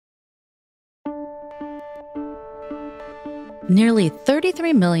Nearly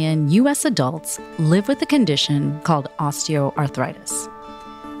 33 million U.S. adults live with a condition called osteoarthritis.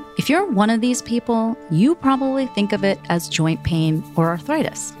 If you're one of these people, you probably think of it as joint pain or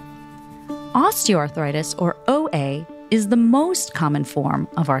arthritis. Osteoarthritis, or OA, is the most common form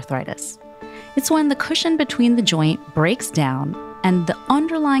of arthritis. It's when the cushion between the joint breaks down and the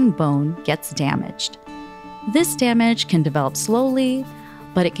underlying bone gets damaged. This damage can develop slowly,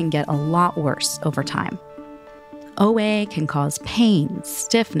 but it can get a lot worse over time. OA can cause pain,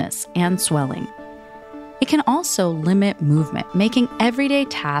 stiffness, and swelling. It can also limit movement, making everyday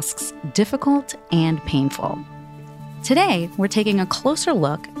tasks difficult and painful. Today, we're taking a closer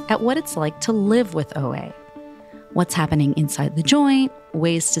look at what it's like to live with OA, what's happening inside the joint,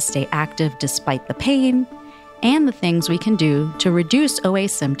 ways to stay active despite the pain, and the things we can do to reduce OA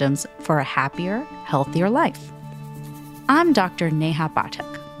symptoms for a happier, healthier life. I'm Dr. Neha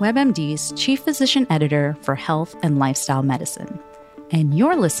Pathak, WebMD's Chief Physician Editor for Health and Lifestyle Medicine, and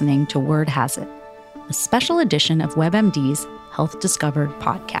you're listening to Word Has It, a special edition of WebMD's Health Discovered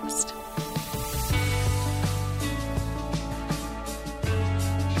podcast.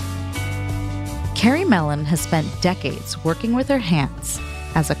 Carrie Mellon has spent decades working with her hands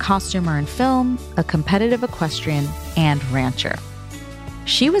as a costumer in film, a competitive equestrian, and rancher.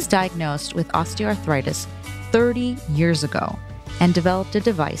 She was diagnosed with osteoarthritis 30 years ago and developed a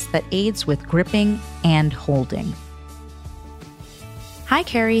device that aids with gripping and holding. Hi,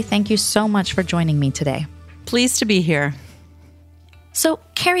 Carrie. Thank you so much for joining me today. Pleased to be here. So,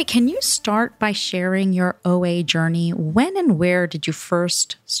 Carrie, can you start by sharing your OA journey? When and where did you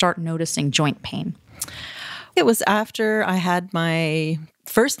first start noticing joint pain? It was after I had my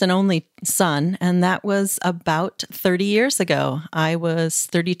first and only son, and that was about 30 years ago. I was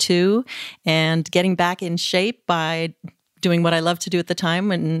 32 and getting back in shape by doing what I loved to do at the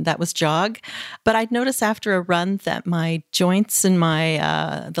time, and that was jog. But I'd notice after a run that my joints and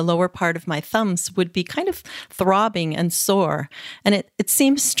the lower part of my thumbs would be kind of throbbing and sore. And it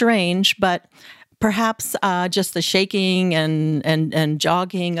seems strange, but perhaps just the shaking and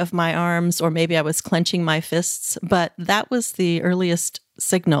jogging of my arms, or maybe I was clenching my fists. But that was the earliest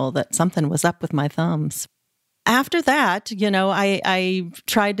signal that something was up with my thumbs. After that, I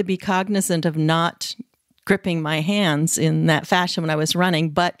tried to be cognizant of not gripping my hands in that fashion when I was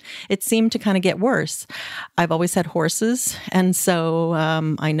running, but it seemed to kind of get worse. I've always had horses, and so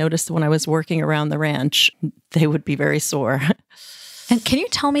I noticed when I was working around the ranch, they would be very sore. And can you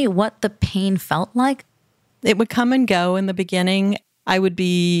tell me what the pain felt like? It would come and go in the beginning. I would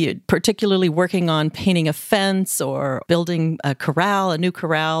be particularly working on painting a fence or building a new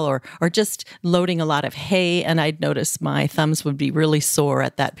corral, or just loading a lot of hay, and I'd notice my thumbs would be really sore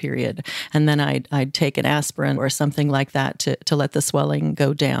at that period. And then I'd take an aspirin or something like that to let the swelling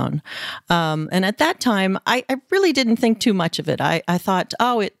go down. And at that time, I really didn't think too much of it. I thought,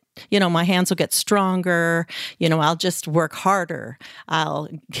 my hands will get stronger. I'll just work harder. I'll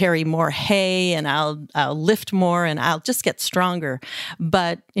carry more hay and I'll lift more and I'll just get stronger.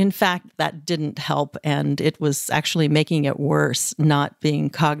 But in fact, that didn't help. And it was actually making it worse, not being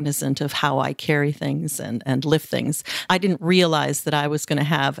cognizant of how I carry things and lift things. I didn't realize that I was going to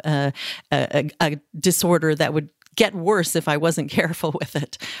have a disorder that would get worse if I wasn't careful with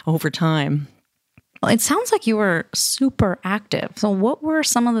it over time. Well, it sounds like you were super active. So what were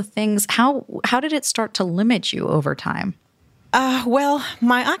some of the things, how did it start to limit you over time? Well,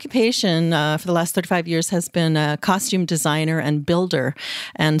 my occupation for the last 35 years has been a costume designer and builder.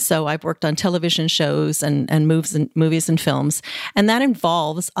 And so I've worked on television shows and movies and films. And that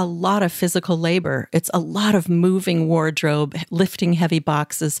involves a lot of physical labor. It's a lot of moving wardrobe, lifting heavy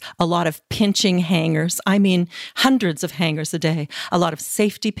boxes, a lot of pinching hangers. I mean, hundreds of hangers a day, a lot of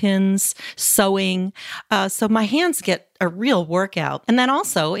safety pins, sewing. So my hands get a real workout. And then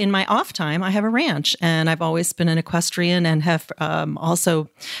also in my off time, I have a ranch, and I've always been an equestrian and have also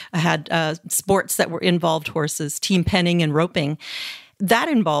had sports that involved horses, team penning and roping. That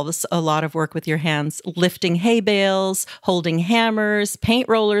involves a lot of work with your hands, lifting hay bales, holding hammers, paint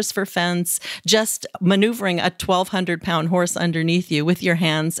rollers for fence, just maneuvering a 1,200-pound horse underneath you with your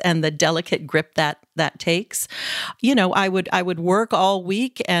hands and the delicate grip that takes. I would work all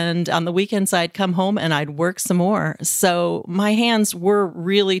week, and on the weekends I'd come home and I'd work some more. So my hands were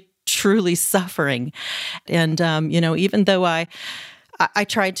really, truly suffering. And, even though I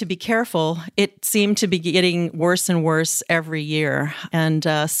tried to be careful, it seemed to be getting worse and worse every year. And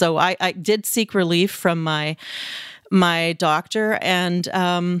so I did seek relief from my doctor, and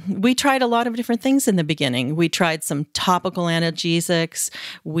we tried a lot of different things in the beginning. We tried some topical analgesics.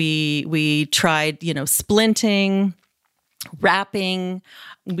 We tried, splinting. wrapping.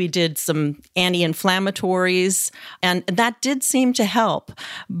 We did some anti-inflammatories, and that did seem to help.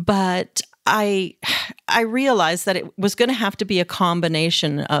 But I realized that it was going to have to be a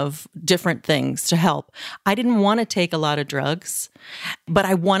combination of different things to help. I didn't want to take a lot of drugs, but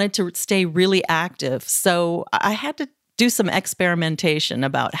I wanted to stay really active. So I had to do some experimentation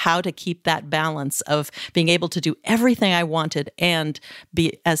about how to keep that balance of being able to do everything I wanted and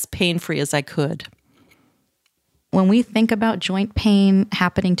be as pain-free as I could. When we think about joint pain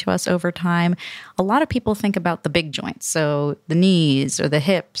happening to us over time, a lot of people think about the big joints, so the knees or the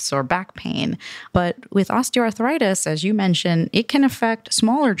hips or back pain. But with osteoarthritis, as you mentioned, it can affect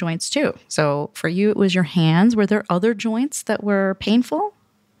smaller joints too. So for you, it was your hands. Were there other joints that were painful?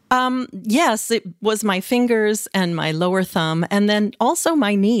 Yes, it was my fingers and my lower thumb, and then also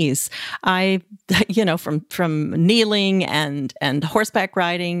my knees. From kneeling and horseback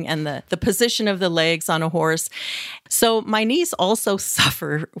riding and the position of the legs on a horse. So my knees also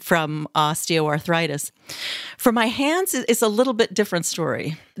suffer from osteoarthritis. For my hands, it's a little bit different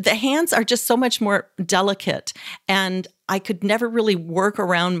story. The hands are just so much more delicate, and I could never really work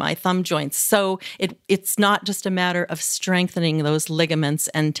around my thumb joints. So it's not just a matter of strengthening those ligaments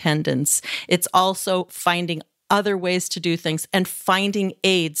and tendons. It's also finding other ways to do things and finding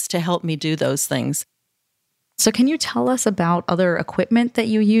aids to help me do those things. So can you tell us about other equipment that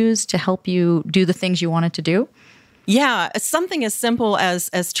you use to help you do the things you wanted to do? Yeah, something as simple as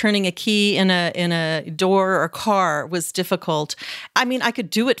turning a key in a door or car was difficult. I mean, I could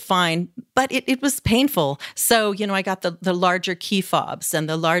do it fine, but it was painful. So, I got the larger key fobs and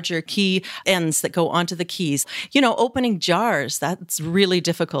the larger key ends that go onto the keys. Opening jars, that's really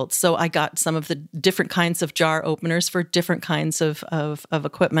difficult. So I got some of the different kinds of jar openers for different kinds of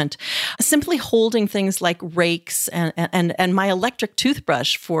equipment. Simply holding things like rakes and my electric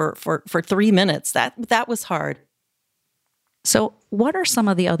toothbrush for 3 minutes, that was hard. So what are some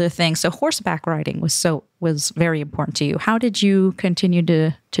of the other things? So horseback riding was very important to you. How did you continue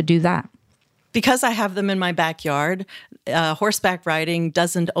to do that? Because I have them in my backyard, horseback riding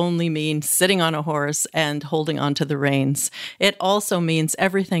doesn't only mean sitting on a horse and holding onto the reins. It also means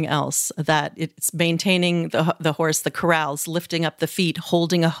everything else, that it's maintaining the horse, the corrals, lifting up the feet,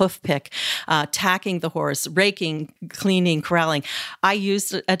 holding a hoof pick, tacking the horse, raking, cleaning, corralling. I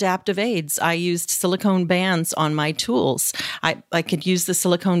used adaptive aids. I used silicone bands on my tools. I could use the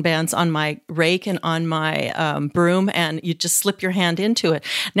silicone bands on my rake and on my broom, and you just slip your hand into it.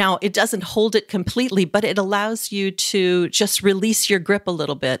 Now, it doesn't hold it completely, but it allows you to just release your grip a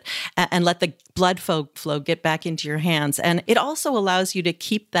little bit and let the blood flow get back into your hands. And it also allows you to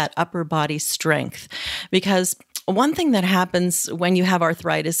keep that upper body strength, because one thing that happens when you have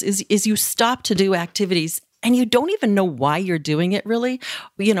arthritis is you stop to do activities and you don't even know why you're doing it, really.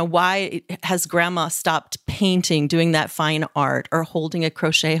 Why has grandma stopped painting, doing that fine art, or holding a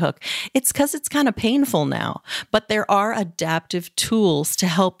crochet hook? It's because it's kind of painful now. But there are adaptive tools to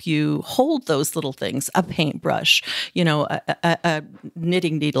help you hold those little things, a paintbrush, a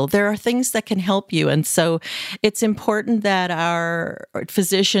knitting needle. There are things that can help you. And so it's important that our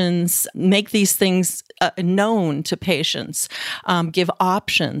physicians make these things known to patients, give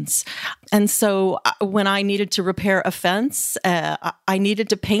options. And so when I needed to repair a fence, I needed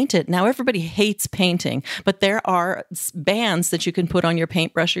to paint it. Now, everybody hates painting, but there are bands that you can put on your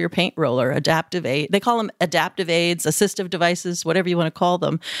paintbrush or your paint roller, adaptive aid. They call them adaptive aids, assistive devices, whatever you want to call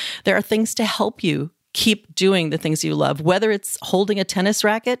them. There are things to help you keep doing the things you love, whether it's holding a tennis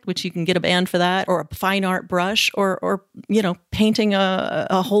racket, which you can get a band for that, or a fine art brush, or painting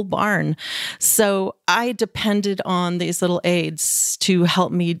a whole barn. So I depended on these little aids to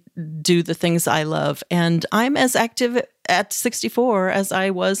help me do the things I love. And I'm as active at 64 as I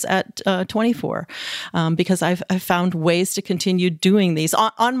was at 24, because I've found ways to continue doing these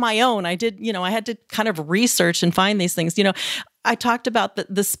on my own. I had to kind of research and find these things. I talked about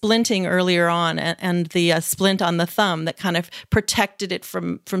the splinting earlier on, and the splint on the thumb that kind of protected it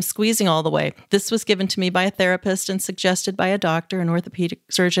from squeezing all the way. This was given to me by a therapist and suggested by a doctor, an orthopedic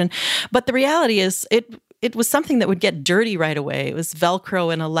surgeon. But the reality is it was something that would get dirty right away. It was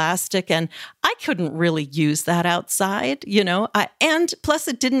Velcro and elastic, and I couldn't really use that outside, and plus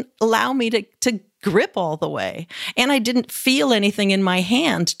it didn't allow me to grip all the way. And I didn't feel anything in my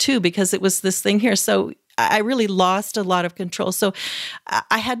hand too, because it was this thing here. So I really lost a lot of control. So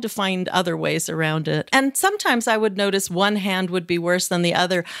I had to find other ways around it. And sometimes I would notice one hand would be worse than the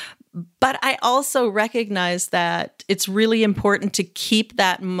other. But I also recognize that it's really important to keep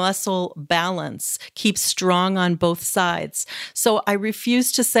that muscle balance, keep strong on both sides. So I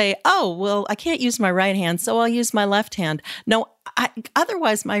refuse to say, oh, well, I can't use my right hand, so I'll use my left hand. No,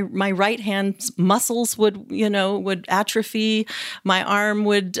 Otherwise, my right hand's muscles would atrophy. My arm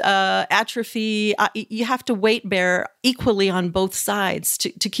would atrophy. You have to weight bear equally on both sides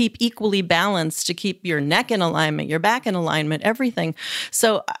to keep equally balanced, to keep your neck in alignment, your back in alignment, everything.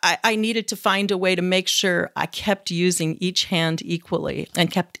 So I needed to find a way to make sure I kept using each hand equally and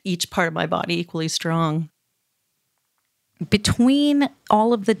kept each part of my body equally strong. Between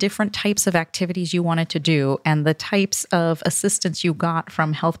all of the different types of activities you wanted to do and the types of assistance you got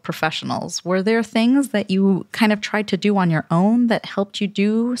from health professionals, were there things that you kind of tried to do on your own that helped you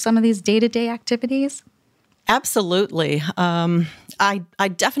do some of these day-to-day activities? Absolutely. I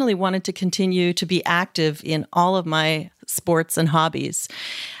definitely wanted to continue to be active in all of my sports and hobbies.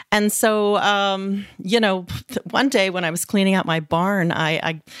 And so, one day when I was cleaning out my barn,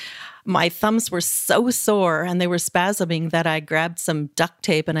 my thumbs were so sore and they were spasming that I grabbed some duct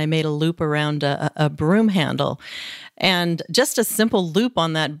tape and I made a loop around a broom handle. And just a simple loop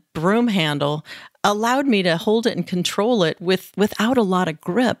on that broom handle allowed me to hold it and control it without a lot of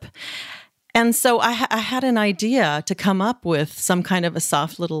grip. And so I had an idea to come up with some kind of a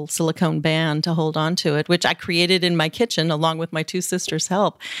soft little silicone band to hold on to it, which I created in my kitchen along with my two sisters'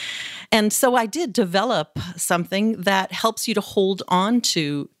 help. And so I did develop something that helps you to hold on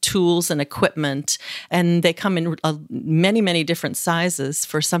to tools and equipment. And they come in many, many different sizes,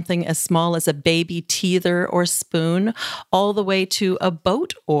 for something as small as a baby teether or spoon, all the way to a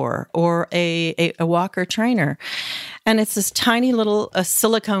boat oar or a walker trainer. And it's this tiny little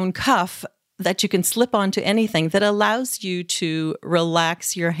silicone cuff that you can slip onto anything that allows you to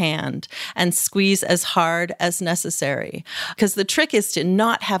relax your hand and squeeze as hard as necessary. Because the trick is to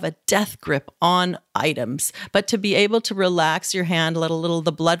not have a death grip on items, but to be able to relax your hand, let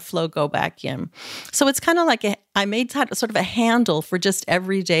the blood flow go back in. So it's kind of like I made sort of a handle for just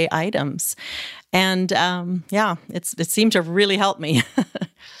everyday items. And it seemed to really help me.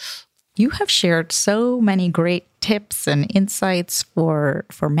 You have shared so many great tips and insights for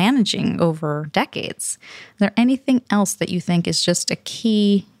managing over decades. Is there anything else that you think is just a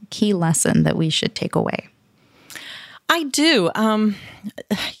key lesson that we should take away? I do.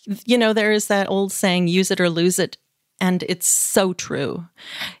 There is that old saying, use it or lose it. And it's so true.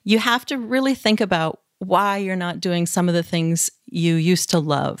 You have to really think about why you're not doing some of the things you used to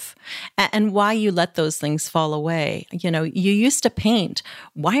love and why you let those things fall away. You used to paint.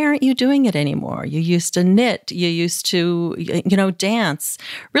 Why aren't you doing it anymore? You used to knit. You used to, dance.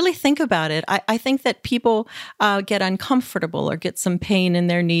 Really think about it. I think that people get uncomfortable or get some pain in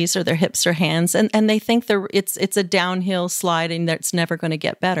their knees or their hips or hands, and they think it's a downhill sliding that's never going to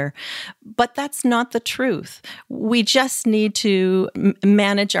get better. But that's not the truth. We just need to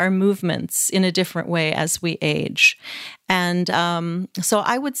manage our movements in a different way as we age. And so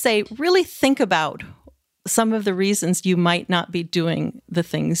I would say really think about some of the reasons you might not be doing the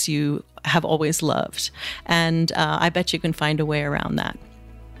things you have always loved. And I bet you can find a way around that.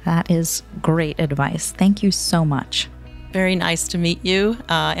 That is great advice. Thank you so much. Very nice to meet you,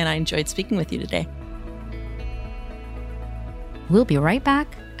 and I enjoyed speaking with you today. We'll be right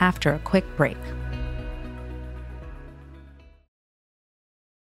back after a quick break.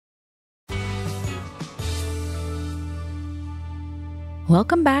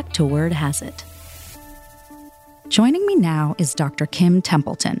 Welcome back to Word Has It. Joining me now is Dr. Kim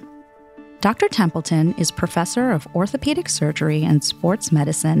Templeton. Dr. Templeton is professor of orthopedic surgery and sports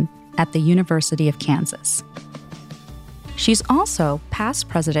medicine at the University of Kansas. She's also past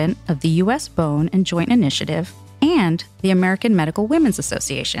president of the U.S. Bone and Joint Initiative and the American Medical Women's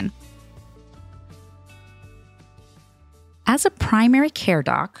Association. As a primary care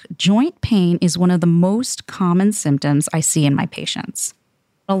doc, joint pain is one of the most common symptoms I see in my patients.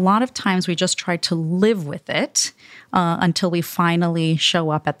 A lot of times we just try to live with it until we finally show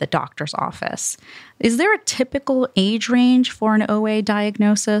up at the doctor's office. Is there a typical age range for an OA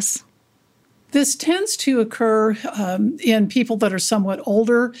diagnosis? This tends to occur in people that are somewhat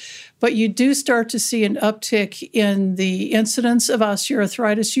older, but you do start to see an uptick in the incidence of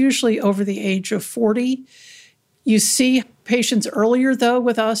osteoarthritis, usually over the age of 40. You see patients earlier, though,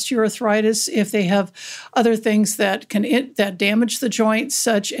 with osteoarthritis if they have other things that damage the joints,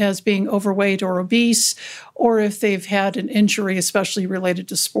 such as being overweight or obese, or if they've had an injury, especially related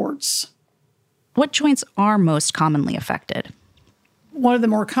to sports. What joints are most commonly affected? One of the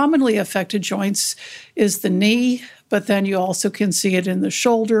more commonly affected joints is the knee, but then you also can see it in the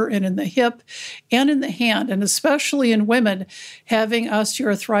shoulder and in the hip and in the hand. And especially in women, having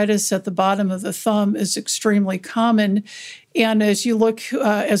osteoarthritis at the bottom of the thumb is extremely common. And as you look,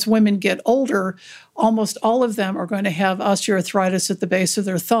 as women get older, almost all of them are going to have osteoarthritis at the base of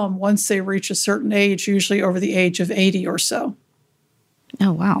their thumb once they reach a certain age, usually over the age of 80 or so.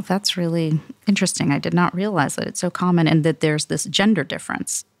 Oh, wow. That's really interesting. I did not realize that it's so common and that there's this gender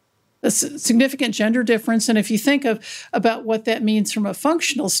difference. A significant gender difference. And if you think about what that means from a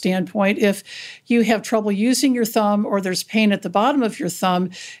functional standpoint, if you have trouble using your thumb or there's pain at the bottom of your thumb,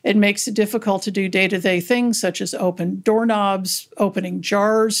 it makes it difficult to do day-to-day things such as open doorknobs, opening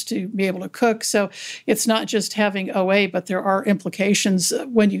jars to be able to cook. So it's not just having OA, but there are implications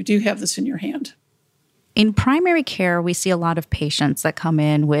when you do have this in your hand. In primary care, we see a lot of patients that come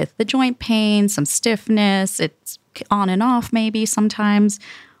in with the joint pain, some stiffness, it's on and off maybe sometimes.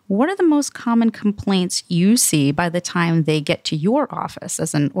 What are the most common complaints you see by the time they get to your office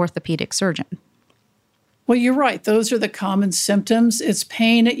as an orthopedic surgeon? Well, you're right. Those are the common symptoms. It's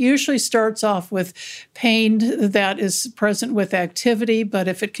pain. It usually starts off with pain that is present with activity, but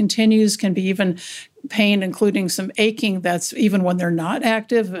if it continues, can be even pain, including some aching that's even when they're not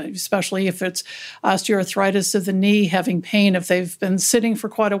active, especially if it's osteoarthritis of the knee, having pain if they've been sitting for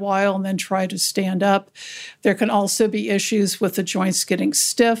quite a while and then try to stand up. There can also be issues with the joints getting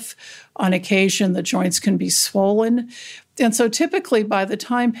stiff. On occasion, the joints can be swollen. And so typically by the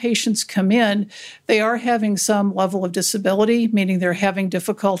time patients come in, they are having some level of disability, meaning they're having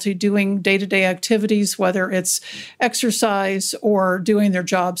difficulty doing day-to-day activities, whether it's exercise or doing their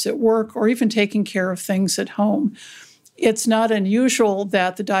jobs at work or even taking care of things at home. It's not unusual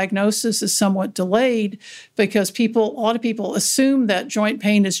that the diagnosis is somewhat delayed because a lot of people assume that joint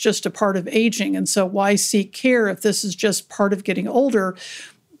pain is just a part of aging. And so why seek care if this is just part of getting older?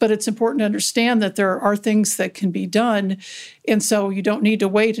 But it's important to understand that there are things that can be done. And so you don't need to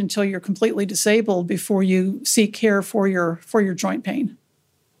wait until you're completely disabled before you seek care for your joint pain.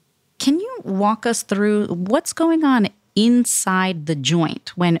 Can you walk us through what's going on inside the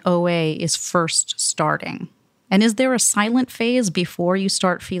joint when OA is first starting? And is there a silent phase before you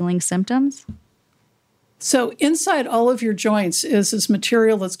start feeling symptoms? So inside all of your joints is this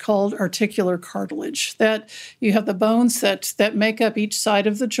material that's called articular cartilage. That you have the bones that make up each side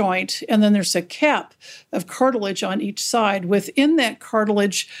of the joint, and then there's a cap of cartilage on each side. Within that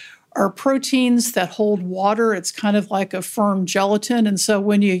cartilage are proteins that hold water. It's kind of like a firm gelatin. And so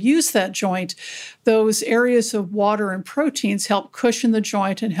when you use that joint, those areas of water and proteins help cushion the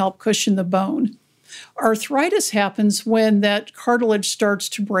joint and help cushion the bone. Arthritis happens when that cartilage starts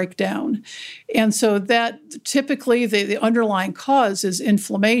to break down. And so that typically the underlying cause is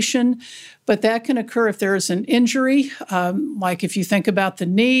inflammation, but that can occur if there is an injury, like if you think about the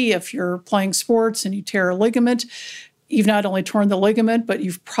knee, if you're playing sports and you tear a ligament, you've not only torn the ligament, but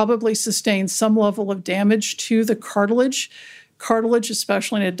you've probably sustained some level of damage to the cartilage. Cartilage,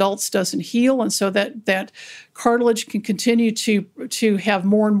 especially in adults, doesn't heal, and so that cartilage can continue to have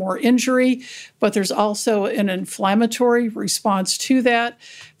more and more injury, but there's also an inflammatory response to that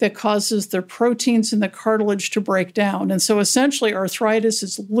causes the proteins in the cartilage to break down. And so essentially arthritis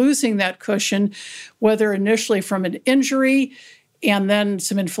is losing that cushion, whether initially from an injury and then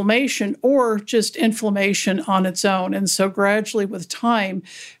some inflammation or just inflammation on its own. And so gradually with time,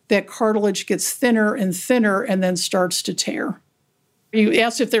 that cartilage gets thinner and thinner and then starts to tear. You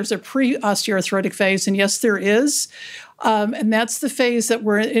asked if there's a pre-osteoarthritic phase, and yes, there is. And that's the phase that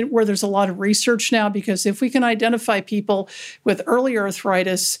we're in, where there's a lot of research now, because if we can identify people with early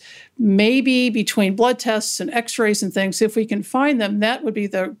arthritis, maybe between blood tests and x-rays and things, if we can find them, that would be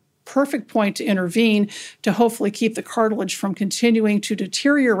the perfect point to intervene to hopefully keep the cartilage from continuing to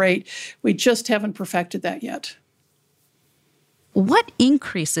deteriorate. We just haven't perfected that yet. What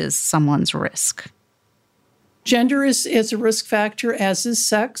increases someone's risk? Gender is a risk factor, as is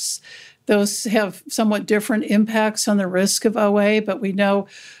sex. Those have somewhat different impacts on the risk of OA, but we know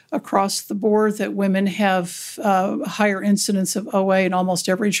across the board that women have a higher incidence of OA in almost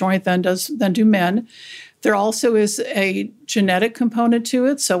every joint than do men. There also is a genetic component to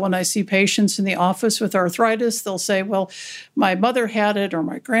it. So when I see patients in the office with arthritis, they'll say, well, my mother had it or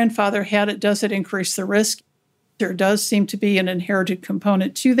my grandfather had it. Does it increase the risk? There does seem to be an inherited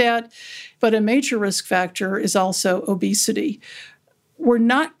component to that, but a major risk factor is also obesity. We're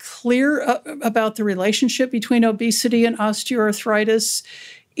not clear about the relationship between obesity and osteoarthritis,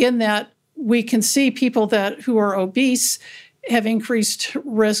 in that we can see people who are obese have increased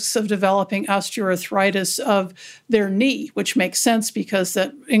risks of developing osteoarthritis of their knee, which makes sense because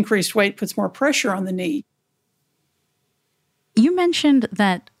that increased weight puts more pressure on the knee. You mentioned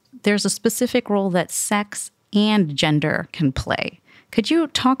that there's a specific role that sex and gender can play. Could you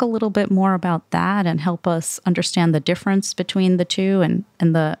talk a little bit more about that and help us understand the difference between the two and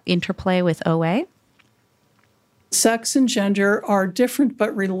the interplay with OA? Sex and gender are different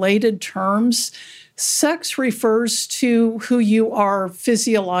but related terms. Sex refers to who you are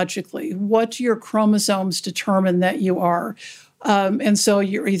physiologically, what your chromosomes determine that you are. And so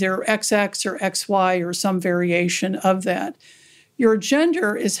you're either XX or XY or some variation of that. Your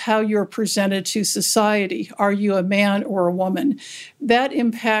gender is how you're presented to society. Are you a man or a woman? That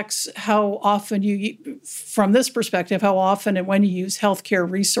impacts how often from this perspective, how often and when you use healthcare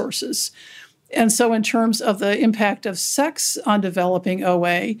resources. And so in terms of the impact of sex on developing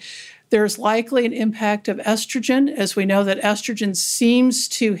OA, there's likely an impact of estrogen, as we know that estrogen seems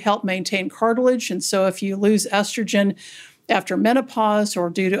to help maintain cartilage. And so if you lose estrogen after menopause or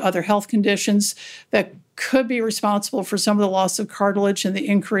due to other health conditions, that could be responsible for some of the loss of cartilage and the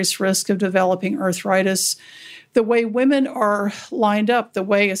increased risk of developing arthritis. The way women are lined up, the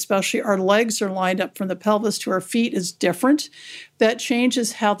way especially our legs are lined up from the pelvis to our feet is different. That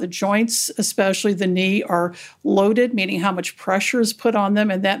changes how the joints, especially the knee, are loaded, meaning how much pressure is put on them,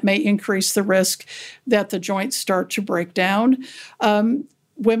 and that may increase the risk that the joints start to break down.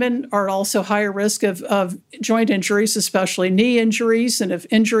 Women are also higher risk of joint injuries, especially knee injuries. And if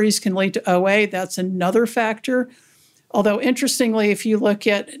injuries can lead to OA, that's another factor. Although, interestingly, if you look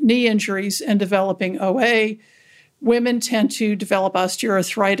at knee injuries and developing OA, women tend to develop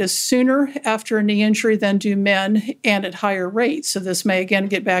osteoarthritis sooner after a knee injury than do men, and at higher rates. So this may again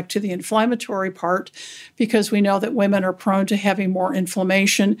get back to the inflammatory part, because we know that women are prone to having more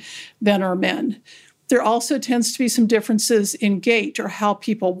inflammation than are men. There also tends to be some differences in gait or how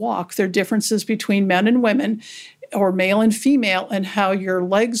people walk. There are differences between men and women, or male and female, and how your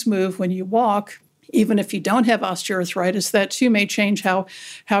legs move when you walk. Even if you don't have osteoarthritis, that too may change how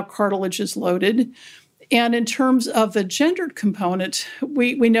cartilage is loaded. And in terms of the gendered component,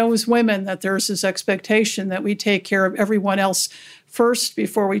 we know as women that there's this expectation that we take care of everyone else first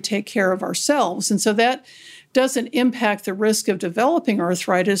before we take care of ourselves. And so that doesn't impact the risk of developing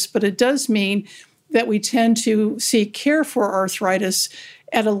arthritis, but it does mean that we tend to seek care for arthritis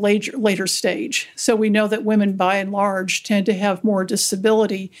at a later stage. So we know that women, by and large, tend to have more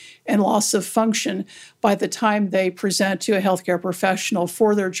disability and loss of function by the time they present to a healthcare professional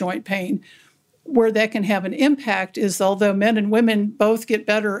for their joint pain. Where that can have an impact is, although men and women both get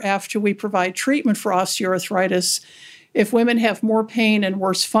better after we provide treatment for osteoarthritis, if women have more pain and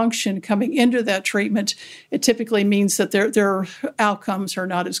worse function coming into that treatment, it typically means that their outcomes are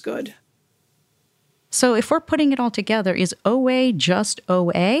not as good. So if we're putting it all together, is OA just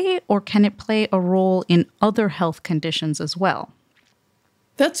OA, or can it play a role in other health conditions as well?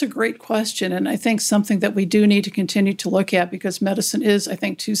 That's a great question, and I think something that we do need to continue to look at, because medicine is, I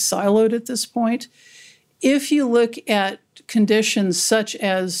think, too siloed at this point. If you look at conditions such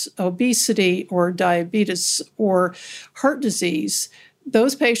as obesity or diabetes or heart disease,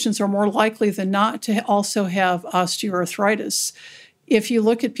 those patients are more likely than not to also have osteoarthritis. If you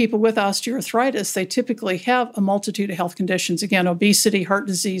look at people with osteoarthritis, they typically have a multitude of health conditions. Again, obesity, heart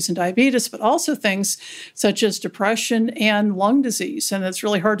disease, and diabetes, but also things such as depression and lung disease. And it's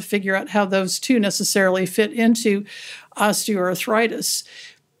really hard to figure out how those two necessarily fit into osteoarthritis.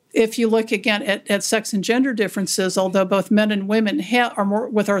 If you look again at sex and gender differences, although both men and women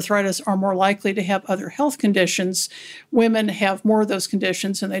with arthritis are more likely to have other health conditions, women have more of those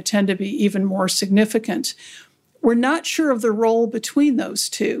conditions, and they tend to be even more significant. We're not sure of the role between those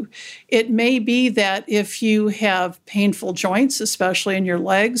two. It may be that if you have painful joints, especially in your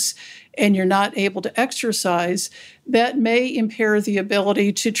legs, and you're not able to exercise, that may impair the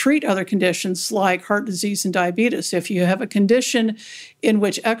ability to treat other conditions like heart disease and diabetes. If you have a condition in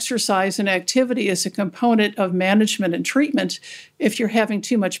which exercise and activity is a component of management and treatment, if you're having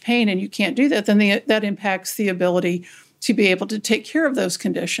too much pain and you can't do that, then that impacts the ability to be able to take care of those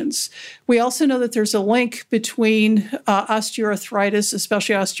conditions. We also know that there's a link between osteoarthritis,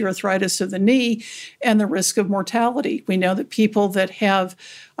 especially osteoarthritis of the knee, and the risk of mortality. We know that people that have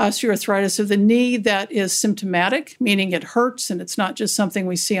osteoarthritis of the knee that is symptomatic, meaning it hurts and it's not just something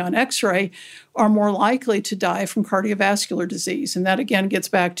we see on X-ray, are more likely to die from cardiovascular disease. And that again gets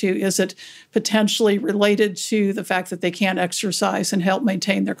back to, is it potentially related to the fact that they can't exercise and help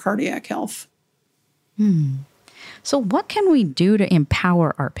maintain their cardiac health? So what can we do to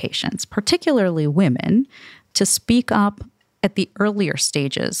empower our patients, particularly women, to speak up at the earlier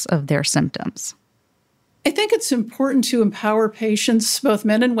stages of their symptoms? I think it's important to empower patients, both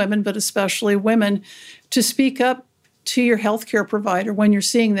men and women, but especially women, to speak up to your healthcare provider when you're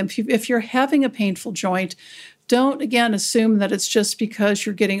seeing them. If you're having a painful joint, don't, again, assume that it's just because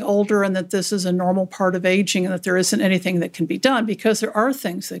you're getting older and that this is a normal part of aging and that there isn't anything that can be done, because there are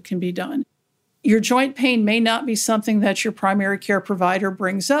things that can be done. Your joint pain may not be something that your primary care provider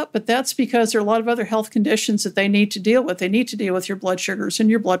brings up, but that's because there are a lot of other health conditions that they need to deal with. They need to deal with your blood sugars and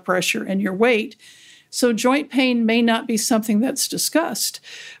your blood pressure and your weight. So joint pain may not be something that's discussed,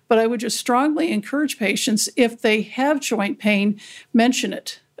 but I would just strongly encourage patients, if they have joint pain, mention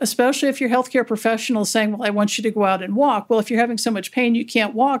it. Especially if your healthcare professional is saying, well, I want you to go out and walk. Well, if you're having so much pain you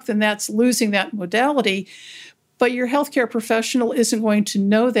can't walk, then that's losing that modality. But your healthcare professional isn't going to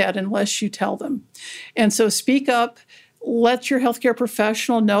know that unless you tell them. And so speak up, let your healthcare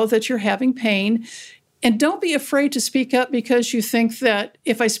professional know that you're having pain. And don't be afraid to speak up because you think that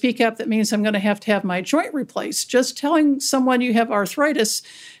if I speak up, that means I'm going to have my joint replaced. Just telling someone you have arthritis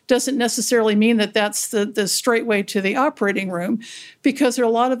doesn't necessarily mean that that's the straight way to the operating room, because there are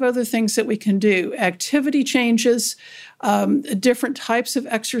a lot of other things that we can do. Activity changes, different types of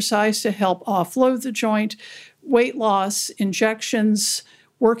exercise to help offload the joint, weight loss, injections,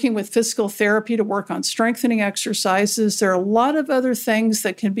 working with physical therapy to work on strengthening exercises. There are a lot of other things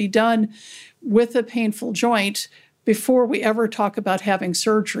that can be done with a painful joint before we ever talk about having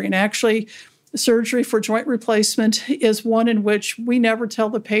surgery. And actually, surgery for joint replacement is one in which we never tell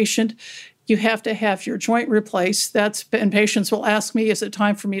the patient, you have to have your joint replaced. And patients will ask me, is it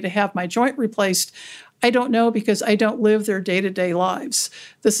time for me to have my joint replaced? I don't know, because I don't live their day-to-day lives.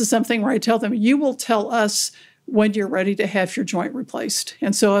 This is something where I tell them, you will tell us when you're ready to have your joint replaced.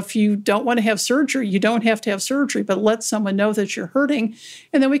 And so if you don't want to have surgery, you don't have to have surgery, but let someone know that you're hurting.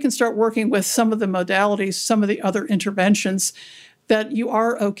 And then we can start working with some of the modalities, some of the other interventions that you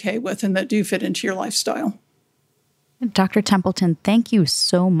are okay with and that do fit into your lifestyle. Dr. Templeton, thank you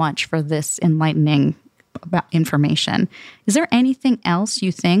so much for this enlightening information. Is there anything else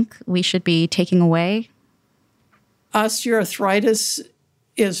you think we should be taking away? Osteoarthritis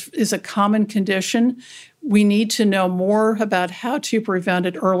is a common condition. We need to know more about how to prevent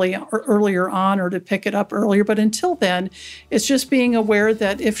it earlier on or to pick it up earlier. But until then, it's just being aware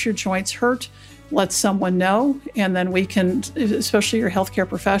that if your joints hurt, let someone know, and then we can, especially your healthcare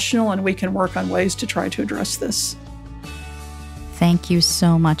professional, and we can work on ways to try to address this. Thank you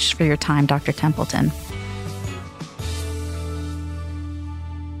so much for your time, Dr. Templeton.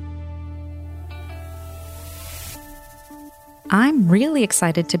 I'm really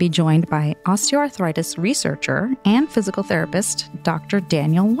excited to be joined by osteoarthritis researcher and physical therapist, Dr.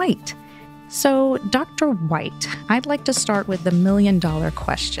 Daniel White. So, Dr. White, I'd like to start with the million-dollar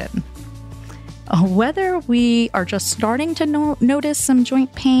question. Whether we are just starting to notice some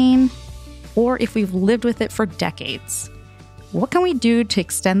joint pain, or if we've lived with it for decades, what can we do to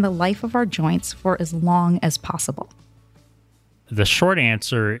extend the life of our joints for as long as possible? The short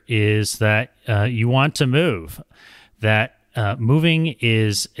answer is that you want to move. That moving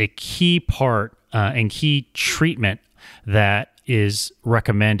is a key part and key treatment that is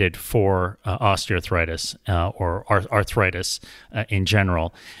recommended for osteoarthritis or arthritis in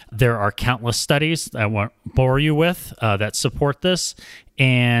general. There are countless studies I won't bore you with that support this,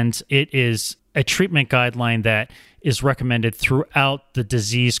 and it is a treatment guideline that is recommended throughout the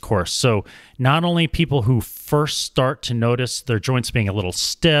disease course. So not only people who first start to notice their joints being a little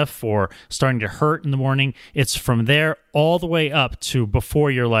stiff or starting to hurt in the morning, it's from there all the way up to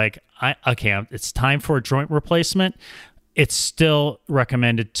before you're like, it's time for a joint replacement. It's still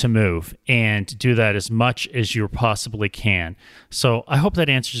recommended to move and do that as much as you possibly can. So I hope that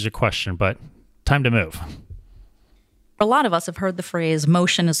answers your question, but time to move. A lot of us have heard the phrase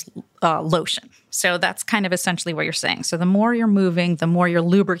motion is lotion. So that's kind of essentially what you're saying. So the more you're moving, the more you're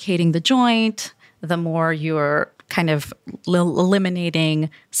lubricating the joint, the more you're kind of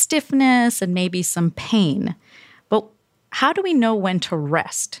eliminating stiffness and maybe some pain. But how do we know when to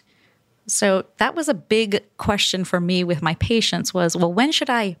rest? So that was a big question for me with my patients was, well, when should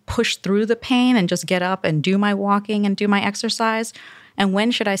I push through the pain and just get up and do my walking and do my exercise? And when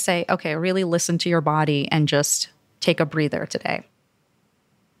should I say, okay, really listen to your body and just take a breather today?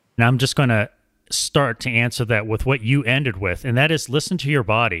 And I'm just going to start to answer that with what you ended with, and that is listen to your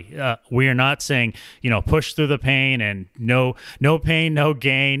body. We are not saying, push through the pain and no pain, no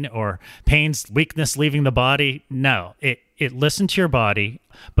gain, or pain's weakness leaving the body. No, it listen to your body,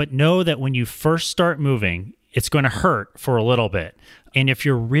 but know that when you first start moving, it's going to hurt for a little bit. And if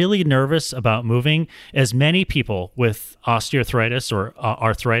you're really nervous about moving, as many people with osteoarthritis or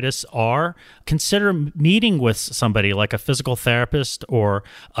arthritis are, consider meeting with somebody like a physical therapist or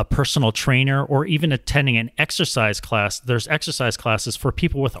a personal trainer, or even attending an exercise class. There's exercise classes for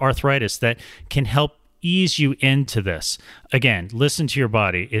people with arthritis that can help ease you into this. Again, listen to your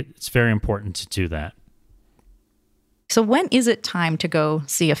body. It's very important to do that. So when is it time to go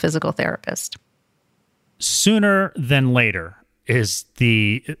see a physical therapist? Sooner than later is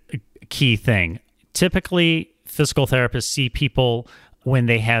the key thing. Typically, physical therapists see people when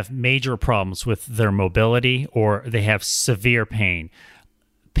they have major problems with their mobility or they have severe pain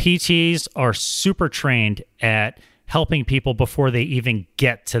PTs are super trained at helping people before they even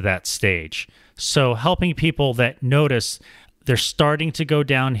get to that stage. So helping people that notice they're starting to go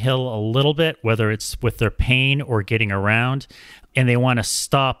downhill a little bit, whether it's with their pain or getting around, and they want to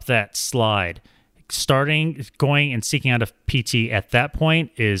stop that slide. Going and seeking out a PT at that point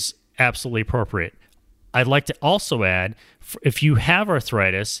is absolutely appropriate. I'd like to also add, if you have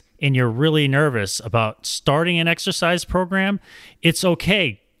arthritis and you're really nervous about starting an exercise program, it's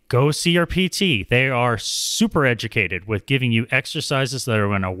okay. Go see your PT. They are super educated with giving you exercises that are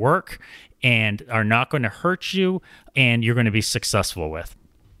going to work and are not going to hurt you, and you're going to be successful with.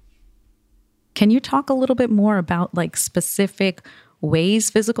 Can you talk a little bit more about like specific ways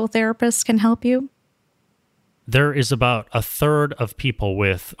physical therapists can help you? There is about a third of people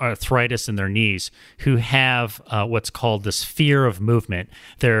with arthritis in their knees who have what's called this fear of movement.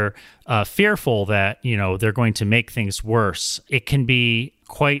 They're fearful that, they're going to make things worse. It can be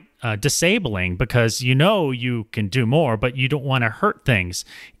quite disabling because you can do more, but you don't want to hurt things.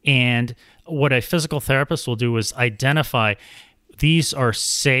 And what a physical therapist will do is identify these are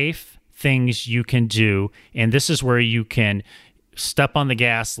safe things you can do, and this is where you can step on the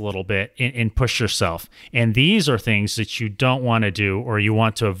gas a little bit and push yourself. And these are things that you don't want to do or you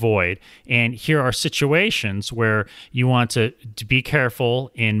want to avoid. And here are situations where you want to be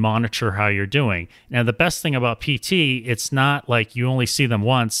careful and monitor how you're doing. Now, the best thing about PT, it's not like you only see them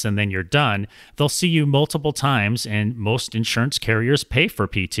once and then you're done. They'll see you multiple times, and most insurance carriers pay for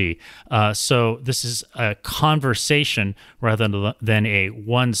PT. So this is a conversation rather than a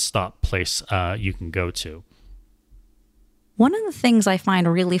one-stop place you can go to. One of the things I find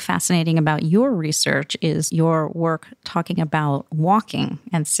really fascinating about your research is your work talking about walking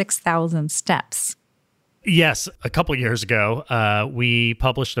and 6,000 steps. Yes, a couple of years ago, we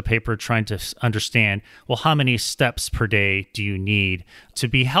published a paper trying to understand, how many steps per day do you need to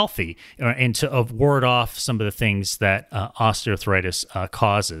be healthy and to ward off some of the things that osteoarthritis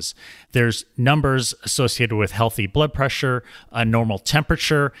causes. There's numbers associated with healthy blood pressure, a normal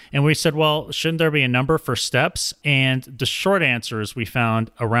temperature, and we said, shouldn't there be a number for steps? And the short answer is we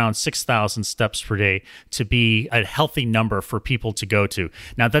found around 6,000 steps per day to be a healthy number for people to go to.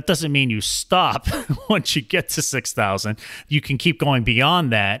 Now, that doesn't mean you stop once you get to 6,000. You can keep going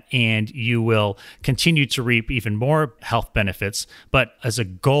beyond that, and you will continue to reap even more health benefits. But as a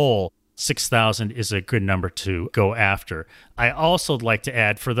goal, 6,000 is a good number to go after. I also like to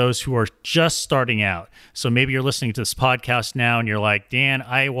add, for those who are just starting out, so maybe you're listening to this podcast now and you're like, Dan,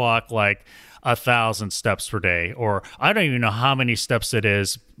 I walk like 1,000 steps per day, or I don't even know how many steps it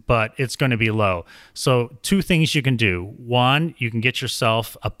is, but it's going to be low. So two things you can do. One, you can get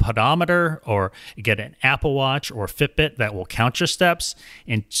yourself a pedometer or get an Apple Watch or Fitbit that will count your steps.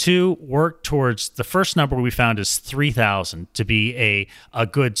 And two, work towards the first number we found is 3,000 to be a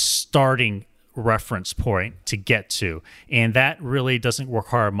good starting reference point to get to, and that really doesn't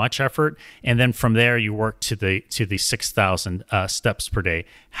require much effort. And then from there, you work to the 6,000 steps per day.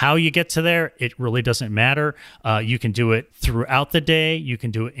 How you get to there, it really doesn't matter. You can do it throughout the day. You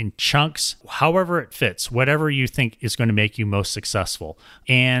can do it in chunks, however it fits, whatever you think is going to make you most successful.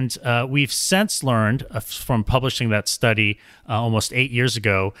 And we've since learned from publishing that study almost 8 years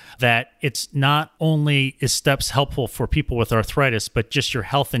ago that it's not only is steps helpful for people with arthritis, but just your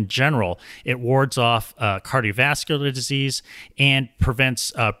health in general. It wards off cardiovascular disease and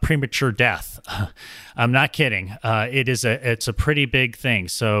prevents premature death. I'm not kidding. It's a pretty big thing.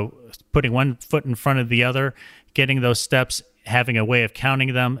 So putting one foot in front of the other, getting those steps, having a way of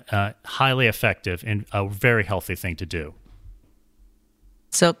counting them, highly effective and a very healthy thing to do.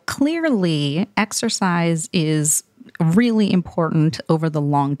 So clearly, exercise is really important over the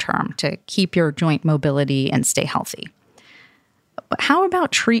long term to keep your joint mobility and stay healthy. But how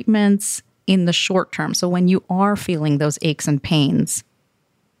about treatments in the short term? So when you are feeling those aches and pains?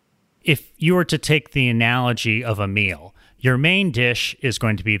 If you were to take the analogy of a meal, your main dish is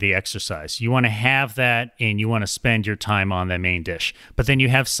going to be the exercise. You want to have that, and you want to spend your time on the main dish. But then you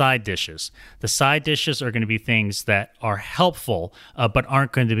have side dishes. The side dishes are going to be things that are helpful, but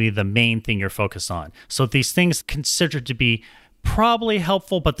aren't going to be the main thing you're focused on. So these things considered to be probably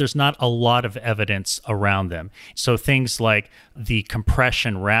helpful, but there's not a lot of evidence around them. So things like the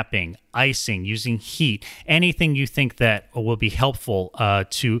compression, wrapping, icing, using heat, anything you think that will be helpful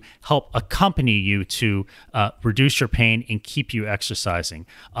to help accompany you to reduce your pain and keep you exercising.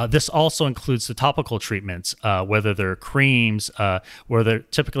 This also includes the topical treatments, whether they're creams, whether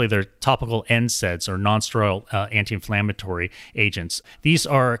typically they're topical NSAIDs or non-steroidal anti-inflammatory agents. These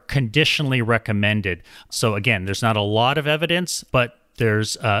are conditionally recommended. So again, there's not a lot of evidence, but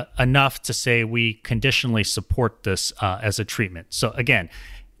there's enough to say we conditionally support this as a treatment. So again,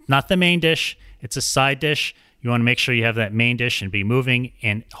 not the main dish. It's a side dish. You want to make sure you have that main dish and be moving,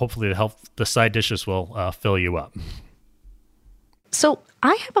 and hopefully the side dishes will fill you up. So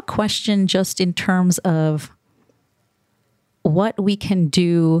I have a question just in terms of what we can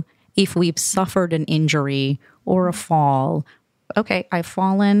do if we've suffered an injury or a fall. Okay, I've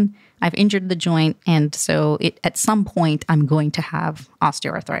fallen, I've injured the joint, and so at some point I'm going to have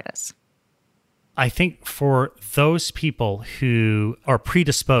osteoarthritis. I think for those people who are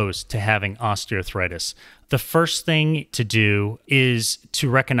predisposed to having osteoarthritis, the first thing to do is to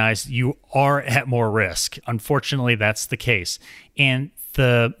recognize you are at more risk. Unfortunately, that's the case. And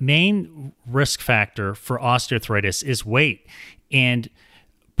the main risk factor for osteoarthritis is weight. And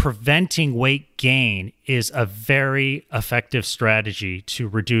preventing weight gain is a very effective strategy to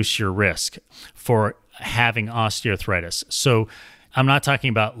reduce your risk for having osteoarthritis. So I'm not talking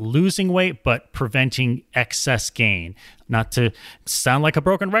about losing weight, but preventing excess gain. Not to sound like a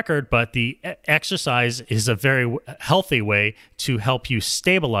broken record, but the exercise is a very healthy way to help you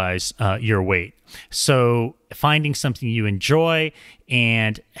stabilize your weight. So finding something you enjoy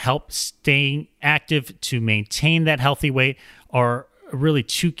and help staying active to maintain that healthy weight are really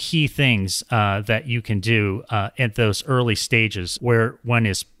two key things that you can do at those early stages where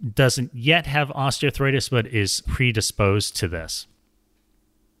one doesn't yet have osteoarthritis, but is predisposed to this.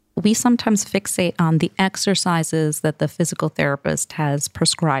 We sometimes fixate on the exercises that the physical therapist has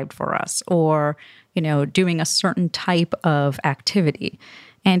prescribed for us, or, doing a certain type of activity.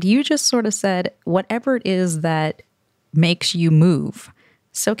 And you just sort of said, whatever it is that makes you move.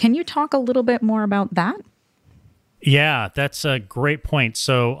 So can you talk a little bit more about that? Yeah, that's a great point.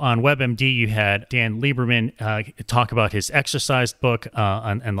 So on WebMD, you had Dan Lieberman talk about his exercise book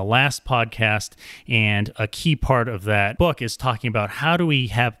on the last podcast. And a key part of that book is talking about how do we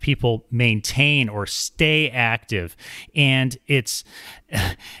have people maintain or stay active. And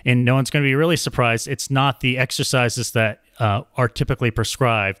no one's going to be really surprised, it's not the exercises that are typically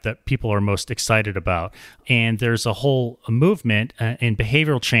prescribed that people are most excited about. And there's a whole movement in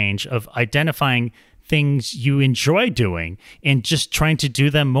behavioral change of identifying things you enjoy doing and just trying to do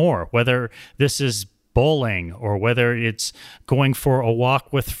them more, whether this is bowling or whether it's going for a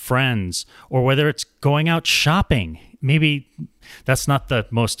walk with friends or whether it's going out shopping. Maybe that's not the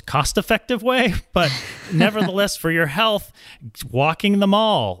most cost-effective way, but nevertheless, for your health, walking the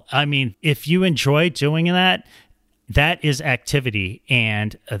mall. I mean, if you enjoy doing that, that is activity,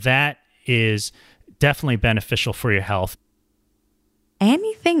 and that is definitely beneficial for your health.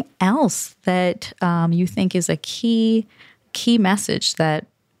 Anything else that you think is a key message that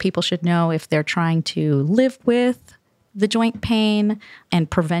people should know if they're trying to live with the joint pain and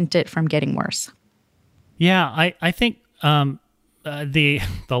prevent it from getting worse? Yeah, I think the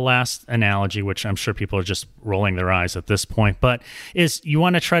last analogy, which I'm sure people are just rolling their eyes at this point, but is you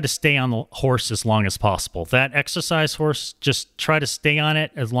want to try to stay on the horse as long as possible. That exercise horse, just try to stay on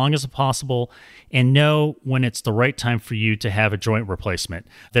it as long as possible and know when it's the right time for you to have a joint replacement.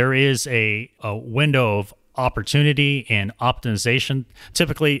 There is a window of opportunity and optimization.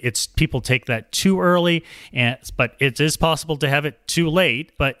 Typically, it's people take that too early, but it is possible to have it too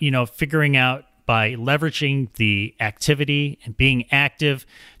late. But figuring out by leveraging the activity and being active,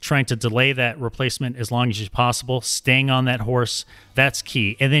 trying to delay that replacement as long as possible, staying on that horse, that's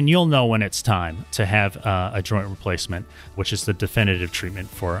key. And then you'll know when it's time to have a joint replacement, which is the definitive treatment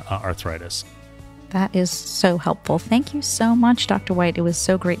for arthritis. That is so helpful. Thank you so much, Dr. White. It was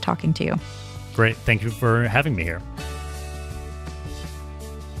so great talking to you. Great. Thank you for having me here.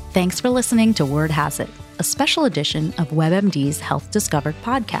 Thanks for listening to Word Has It, a special edition of WebMD's Health Discovered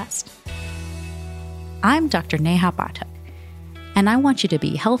podcast. I'm Dr. Neha Pathak, and I want you to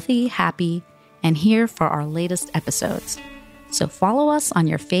be healthy, happy, and here for our latest episodes. So follow us on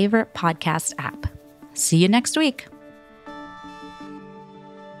your favorite podcast app. See you next week.